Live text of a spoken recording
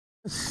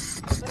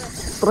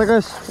Strike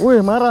guys.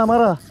 Wih,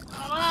 marah.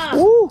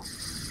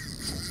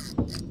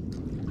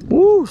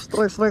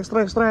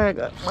 Strike.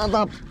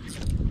 Mantap.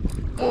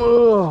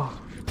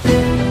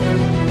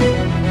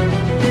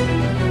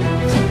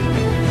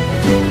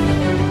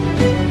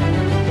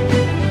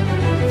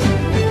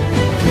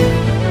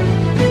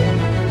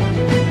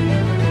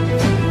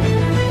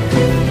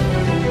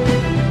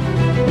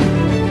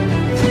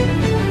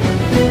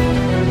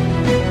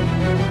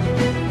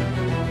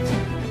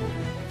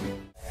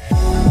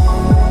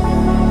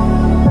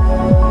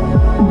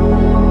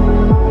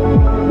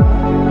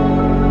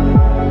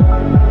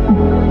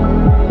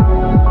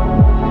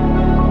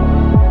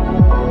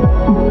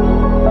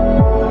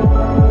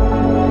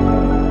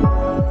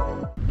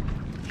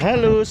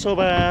 Halo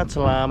sobat,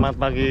 selamat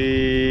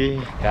pagi.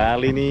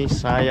 Kali ini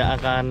saya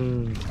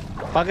akan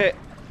pakai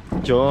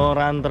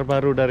joran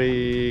terbaru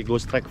dari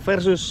Ghost Track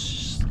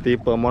versus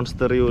tipe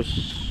Monsterius.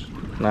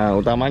 Nah,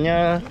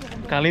 utamanya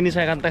kali ini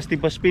saya akan tes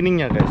tipe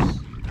spinningnya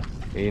guys.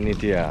 Ini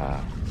dia,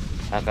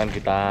 akan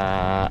kita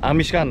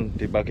amiskan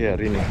di pagi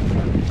hari ini.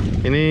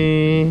 Ini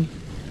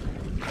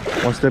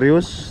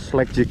Monsterius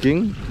leg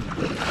jigging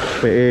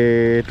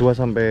PE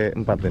 2-4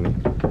 ini.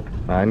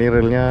 Nah, ini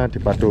reelnya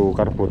dipadu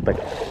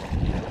Carbotek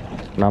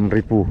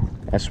 6000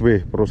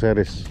 SW Pro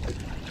Series,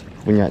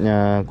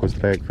 punyanya Ghost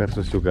Track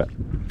versus juga.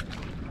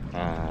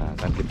 Nah,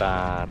 akan kita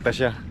tes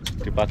ya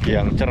di pagi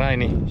yang cerah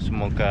ini.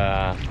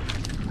 Semoga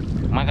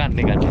makan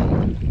nih kan.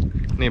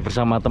 Nih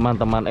bersama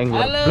teman-teman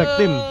angler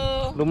Black Team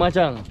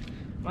Lumajang.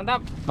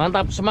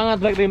 Mantap, semangat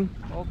Black Team.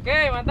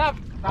 Oke, mantap.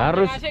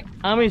 Harus asik.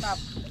 amis.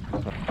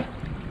 Mantap.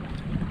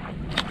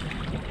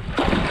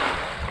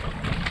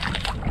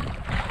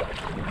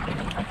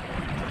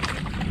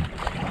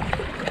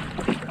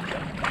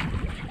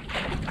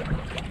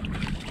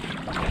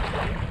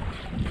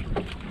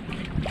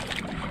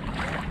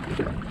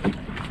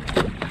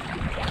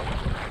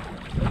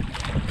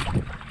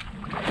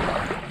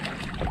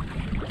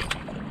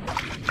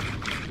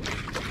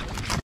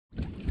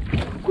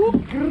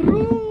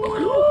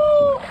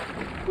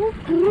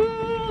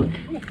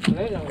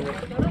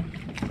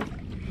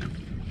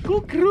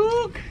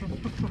 Kukruk.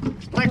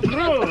 Strike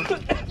bro.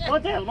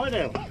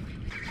 Model.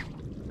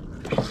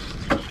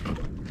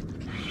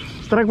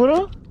 Strike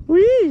bro.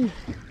 Wih.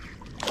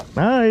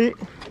 Naik.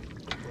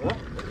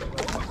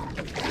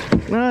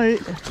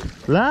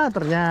 Lah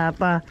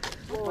ternyata.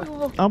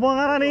 Apa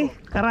karena nih?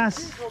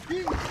 Karas.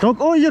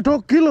 Oh iya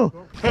dogi loh.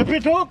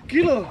 Baby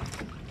dogi loh.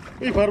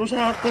 Ih, baru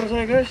sadar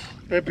saya guys.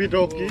 Baby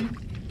dogi.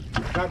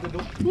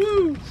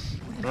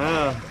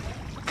 Nah,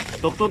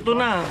 tuk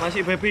tuna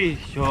masih baby.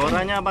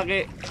 Jorannya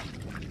pakai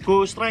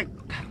Ghost Track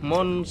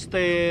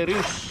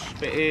Monsterius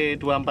PE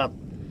 24.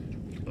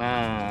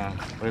 Nah,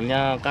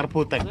 reelnya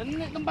Carbotek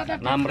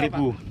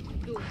 6000.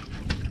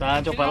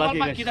 Kita coba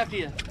lagi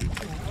guys.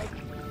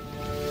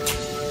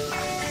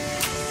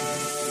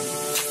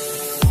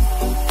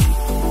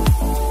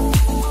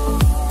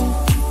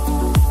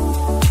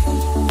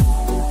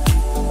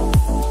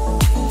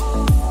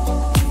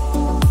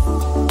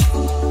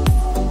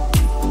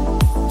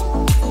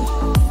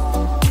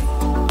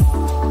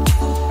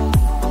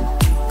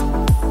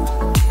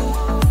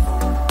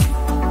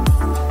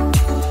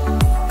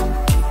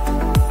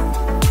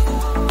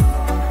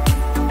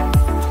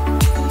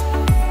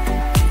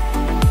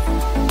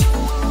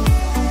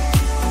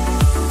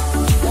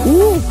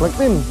 Black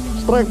Team,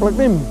 strike Black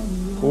Team.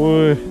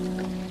 Wih,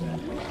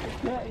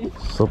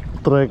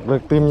 strike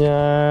Black Teamnya.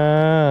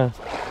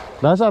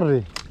 Dasar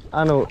nih,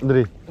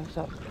 dari.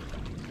 Dasar.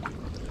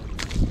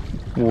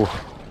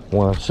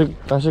 Asik.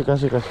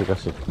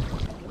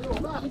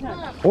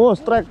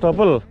 Strike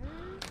double.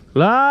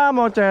 Lah,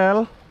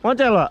 mocel,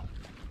 Pak.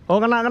 Oh,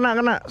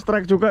 kena.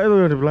 Strike juga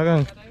itu di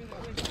belakang.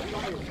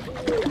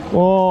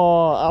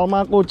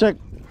 Almaku cek.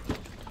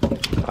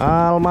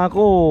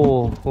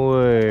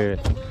 Wih.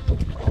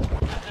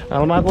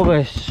 Almaku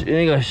guys,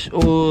 ini guys,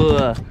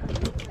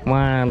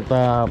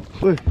 mantap.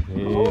 Wih,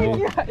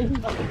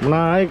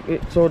 naik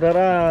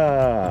saudara,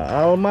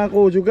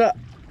 almaku juga.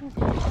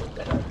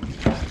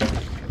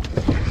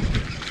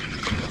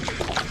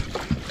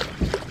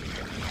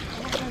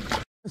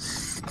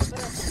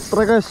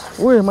 Strike guys,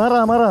 wih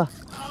marah.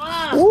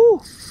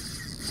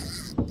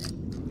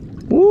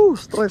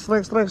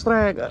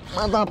 Strike,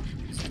 mantap.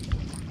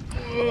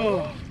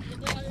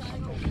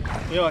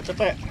 Yo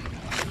cetek.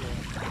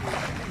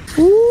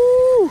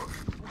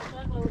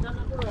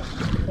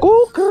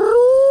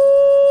 Kukruk.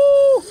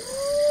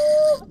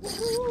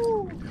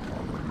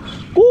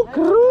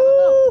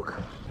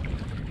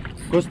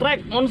 Ghost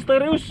Track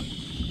Monsterius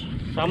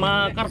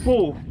sama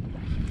Carbo.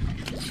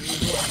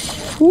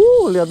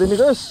 Lihat ini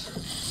guys.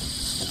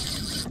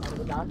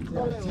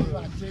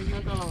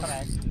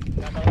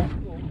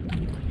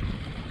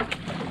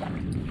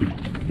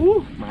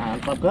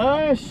 Mantap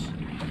guys.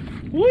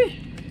 Wih.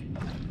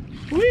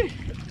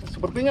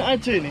 Sepertinya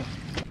aja ini.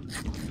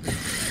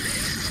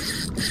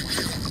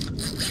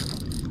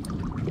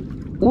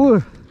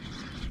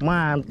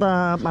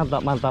 Mantap.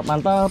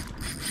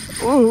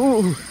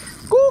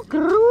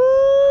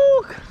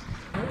 Kukruk.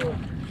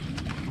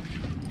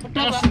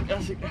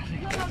 Asik.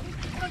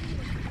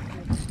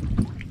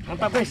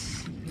 Mantap guys.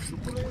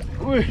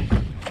 Wih.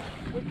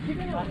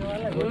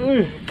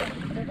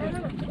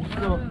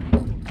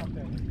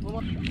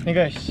 Nih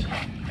guys.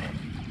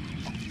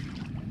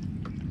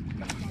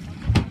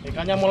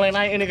 Ikannya mulai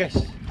naik ini guys.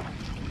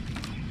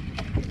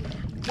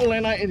 Mulai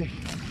naik ini.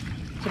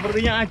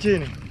 Sepertinya aja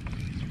ini.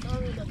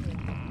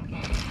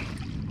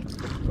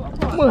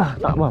 Wah,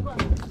 tak mam.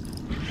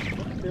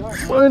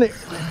 Wah ini.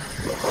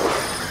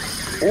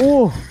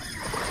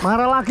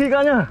 Marah lagi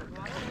ikannya.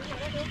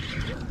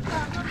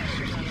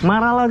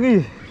 Marah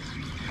lagi.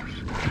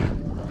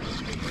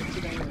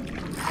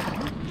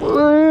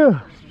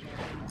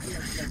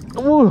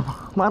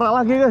 Marah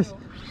lagi guys.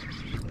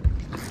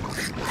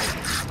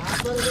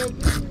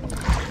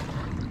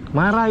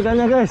 Marah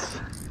ikannya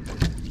guys.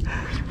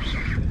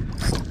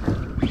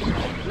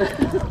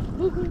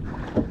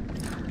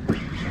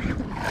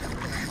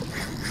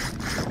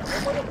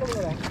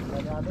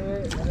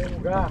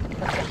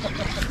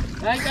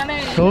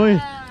 Woi,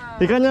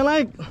 ikannya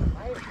naik.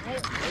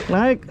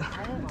 Naik.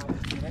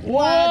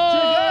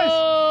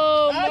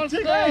 Wah,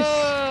 Aceh guys.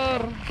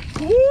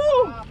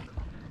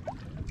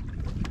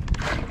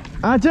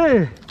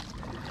 Aceh.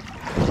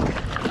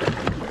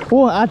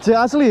 Wah, Aceh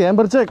asli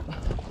UMBERJACK.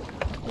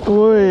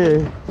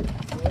 Woi.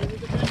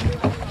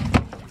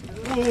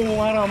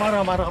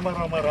 Marah. Marah.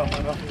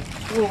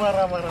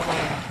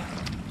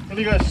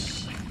 Ini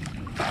guys.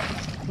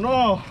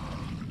 No.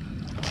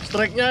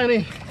 Strike-nya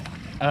ini.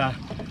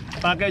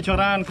 Pakai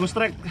joran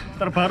strike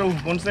terbaru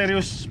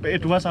Monsterius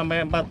PE2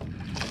 sampai 4.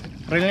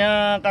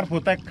 Reelnya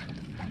Carbotek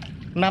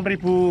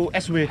 6000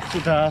 SW,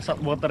 sudah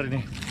saltwater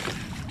ini.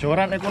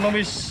 Joran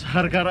ekonomis,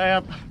 harga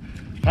rakyat.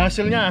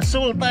 Hasilnya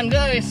sultan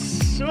guys.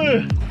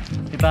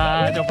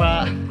 Kita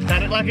coba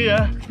tarik lagi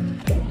ya.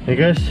 Nih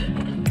guys,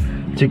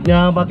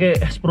 jignya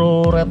pakai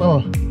Pro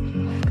Rattle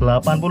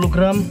 80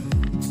 gram.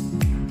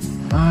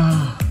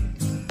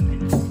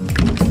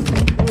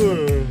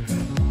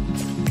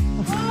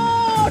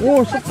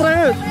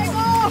 Strike.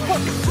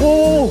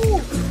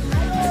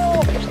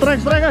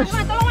 Strike guys.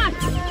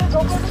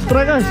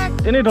 Strike guys.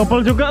 Ini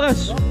double juga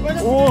guys.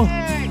 Loh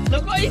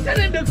kok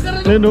ikannya dukur?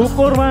 Ini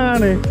dukur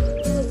mana nih?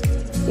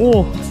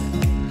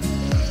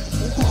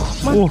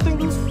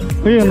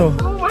 Iya loh.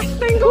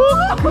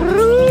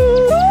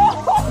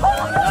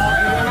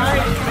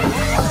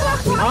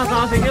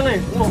 Awas sikile.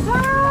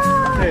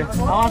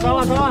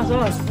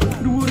 Awas.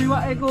 Dhuwur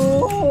iwake ku.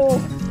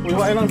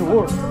 Iwake nang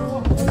dhuwur.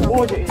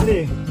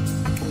 Ini.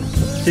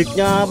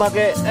 Jignya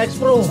pakai X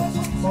Pro.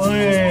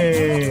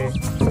 Wih,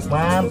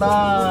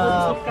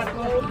 mantap.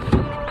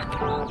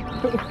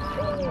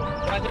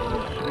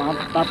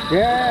 Mantap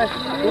guys.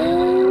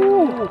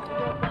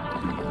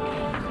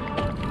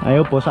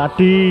 Ayo Bos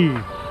Adi.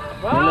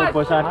 Halo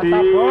Bos Adi.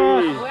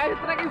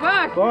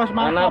 Bos,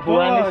 mana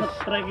buah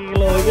strike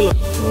kilo iki lho.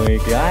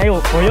 Wih,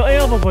 ayo boyoke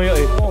apa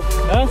boyoke?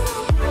 Hah?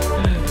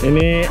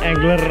 Ini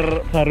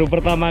angler baru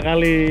pertama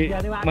kali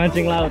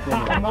mancing laut.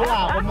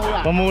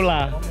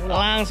 Pemula.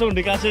 Langsung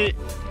dikasih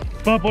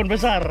babon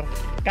besar.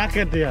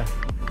 Kaget dia.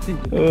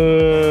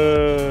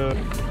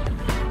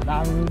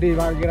 Nanti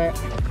Pak kira.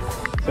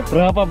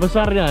 Seberapa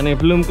besarnya nih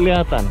belum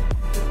kelihatan.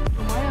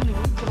 Lumayan nih,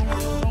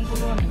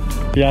 20-an.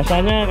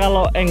 Biasanya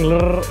kalau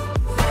angler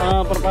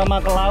pertama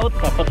ke laut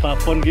dapat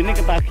babon gini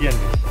ketagihan,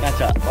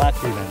 ngajak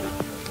lagi nanti.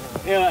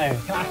 Iya,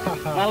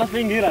 males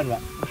pinggiran,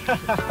 Pak.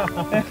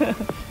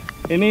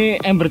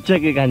 Ini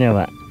UMBERJACK ikannya,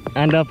 Pak.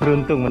 Anda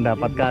beruntung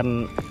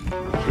mendapatkan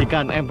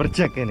ikan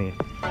UMBERJACK ini.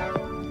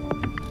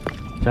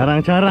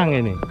 Jarang-jarang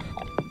ini.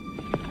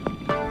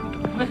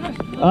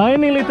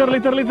 Ini liter.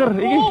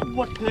 Iki.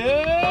 Gede.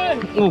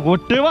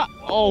 Gede, Pak.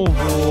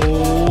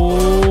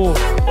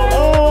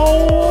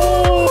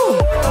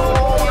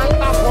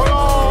 Mantap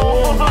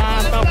bolong.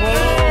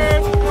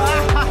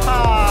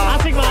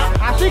 Asik, Pak.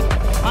 Asik.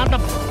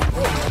 Mantap.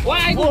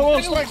 Wah, itu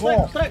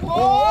strike.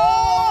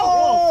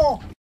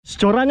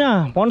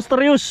 Jorannya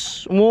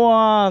Monsterius.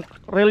 Wah,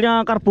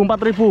 reelnya karbo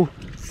 4000.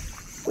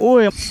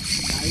 Wih.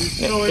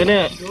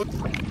 Ini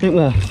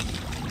nah.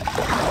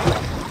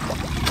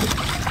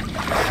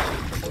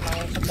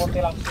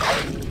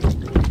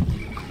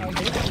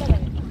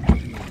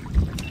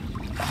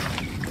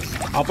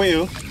 Apa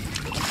yuk?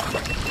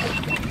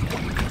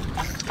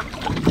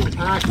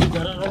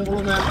 Jarak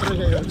 20 meter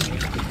ya.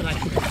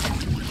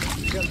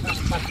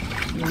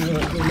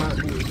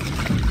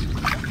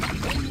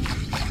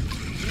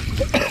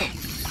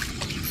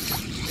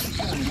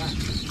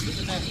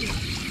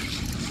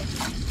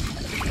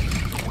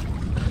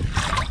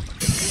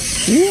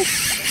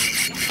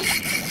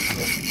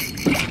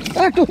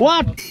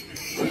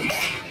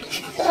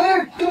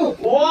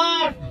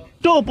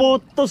 Waduh,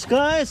 putus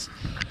guys.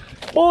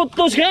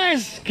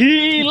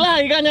 Gila,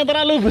 ikannya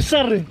terlalu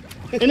besar nih.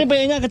 Ini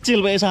PE-nya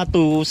kecil, PE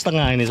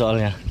 1,5 ini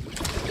soalnya.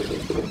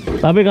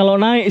 Tapi kalau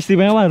naik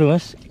istimewa tuh,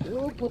 Mas.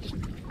 Putus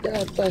di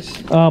atas.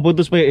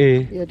 Putus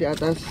PE. Ya di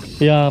atas.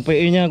 Ya,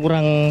 PE-nya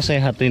kurang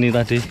sehat ini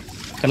tadi.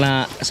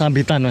 Kena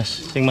sambitan, Mas.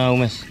 Sing mau,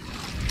 Mas.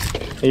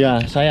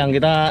 Iya, sayang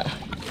kita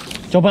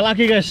Coba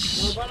lagi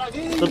guys.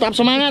 Tetap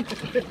semangat.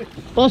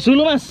 Tos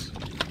dulu mas.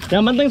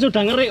 Yang penting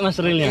sudah ngerik mas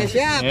reelnya.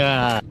 Siap.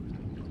 Ya.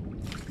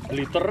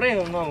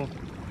 Liternya mau.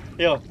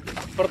 Yo,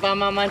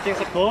 pertama mancing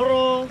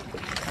segoro,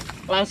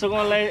 langsung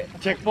oleh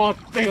jackpot.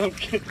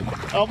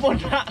 Apa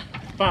enggak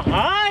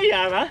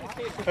bahaya lah?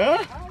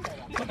 Hah?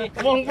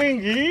 Wong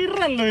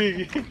pinggiran loh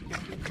ini.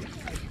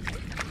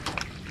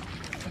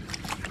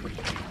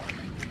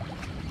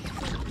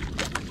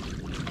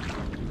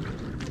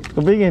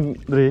 Kepingin,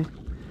 Dri?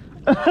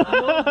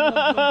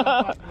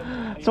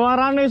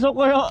 Suaranya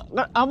sok koyo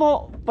apa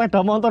sepeda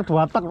motor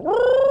 2 tak.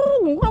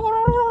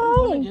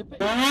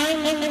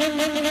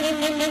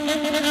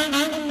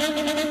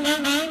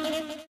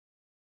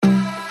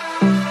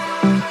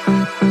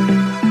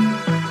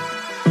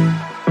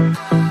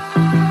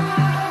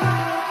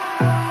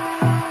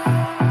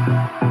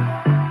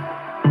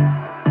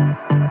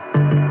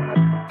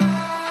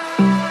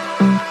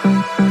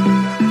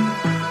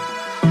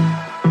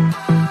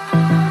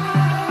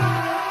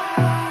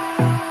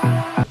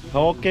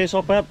 Oke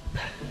sobat,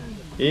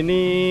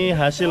 ini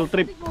hasil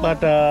trip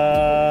pada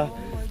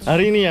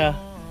hari ini ya.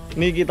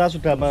 Ini kita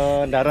sudah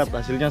mendarat,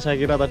 hasilnya saya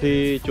kira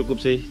tadi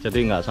cukup sih, jadi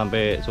nggak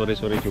sampai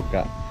sore-sore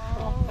juga.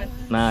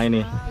 Nah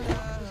ini,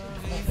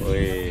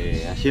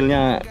 wih,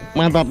 hasilnya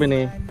mantap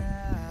ini,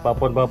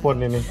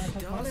 babon-babon ini.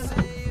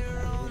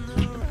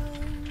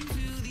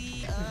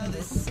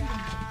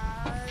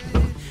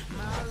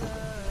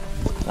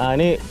 Nah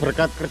ini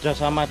berkat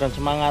kerjasama dan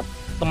semangat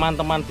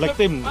teman-teman Black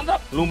Team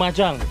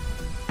Lumajang.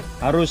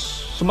 Harus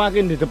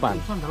semakin di depan.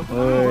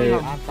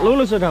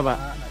 Lulus sudah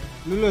Pak?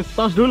 Lulus.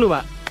 Tos dulu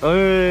Pak.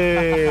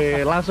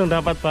 Langsung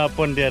dapat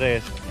babon dia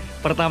res.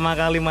 Pertama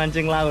kali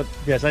mancing laut,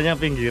 biasanya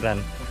pinggiran.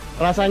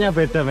 Rasanya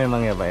beda memang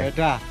ya Pak ya?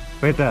 Beda.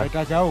 Beda?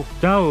 Beda jauh.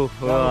 Jauh?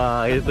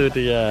 Wah itu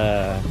dia.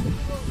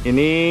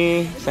 Ini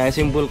saya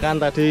simpulkan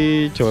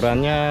tadi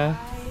jorannya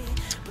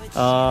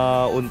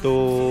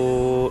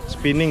untuk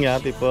spinning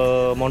ya,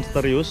 tipe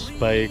Monsterius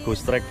by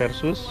Ghost Track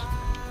versus.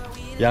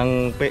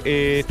 Yang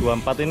PE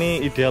 24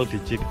 ini ideal di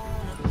jig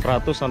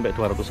 100 sampai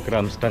 200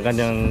 gram, sedangkan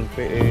yang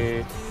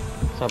PE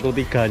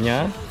 13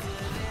 nya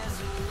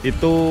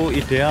itu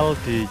ideal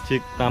di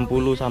jig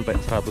 60 sampai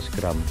 100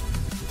 gram.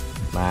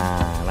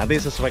 Nah nanti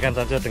sesuaikan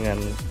saja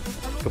dengan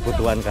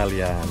kebutuhan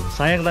kalian.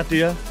 Sayang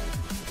tadi ya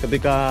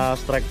ketika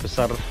strike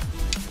besar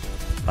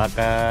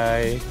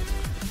pakai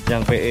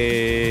yang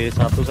PE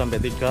 1 sampai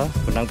 3,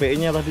 benang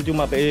PE nya tadi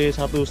cuma PE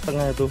 1,5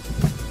 itu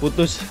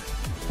putus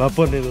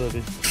babon itu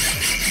tadi.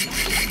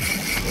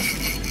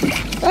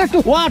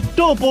 Aduh,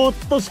 waduh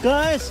putus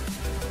guys.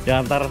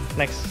 Ya ntar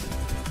next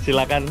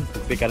silakan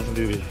buktikan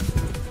sendiri.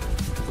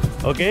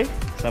 Oke,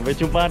 sampai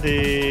jumpa di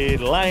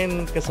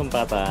lain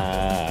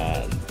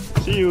kesempatan.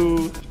 See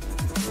you.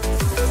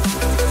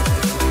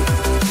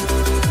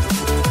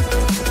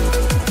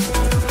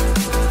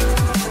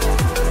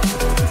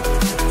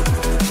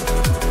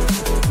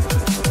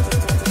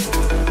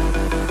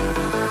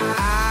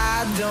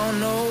 I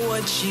don't know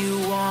what you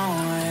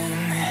want.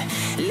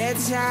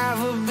 Let's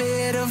have a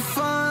bit of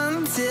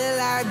fun till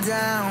I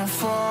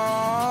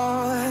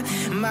downfall.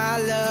 My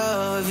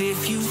love,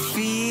 if you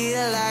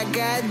feel like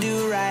I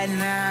do right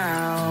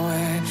now,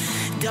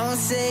 don't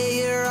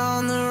say you're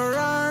on the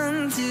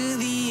run to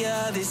the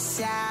other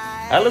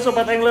side. Halo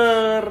Sobat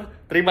Angler,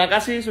 terima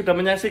kasih sudah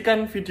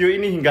menyaksikan video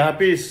ini hingga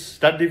habis.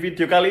 Dan di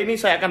video kali ini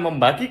saya akan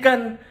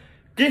membagikan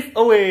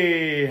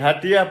giveaway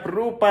hadiah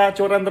berupa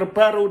joran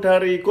terbaru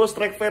dari Ghost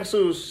Track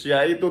versus,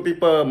 yaitu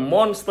tipe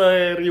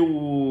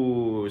Monsterius.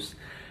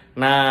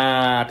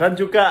 Nah, dan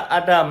juga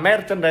ada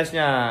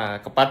merchandise-nya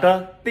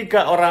kepada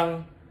 3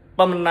 orang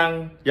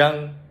pemenang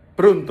yang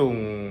beruntung.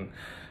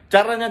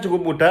 Caranya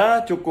cukup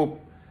mudah,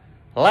 cukup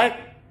like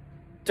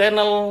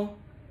channel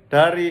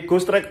dari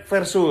Ghost Track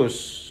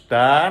versus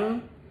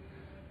dan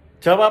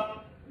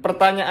jawab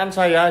pertanyaan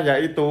saya,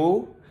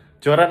 yaitu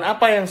joran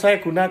apa yang saya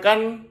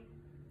gunakan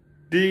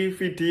di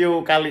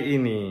video kali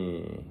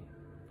ini.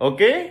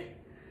 Oke,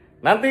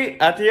 nanti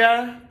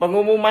hadiah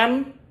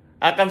pengumuman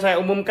akan saya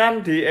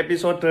umumkan di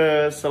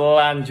episode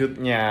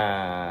selanjutnya.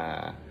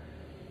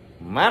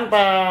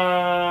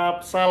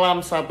 Mantap,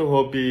 salam satu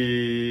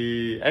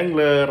hobi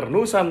angler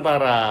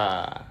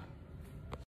Nusantara.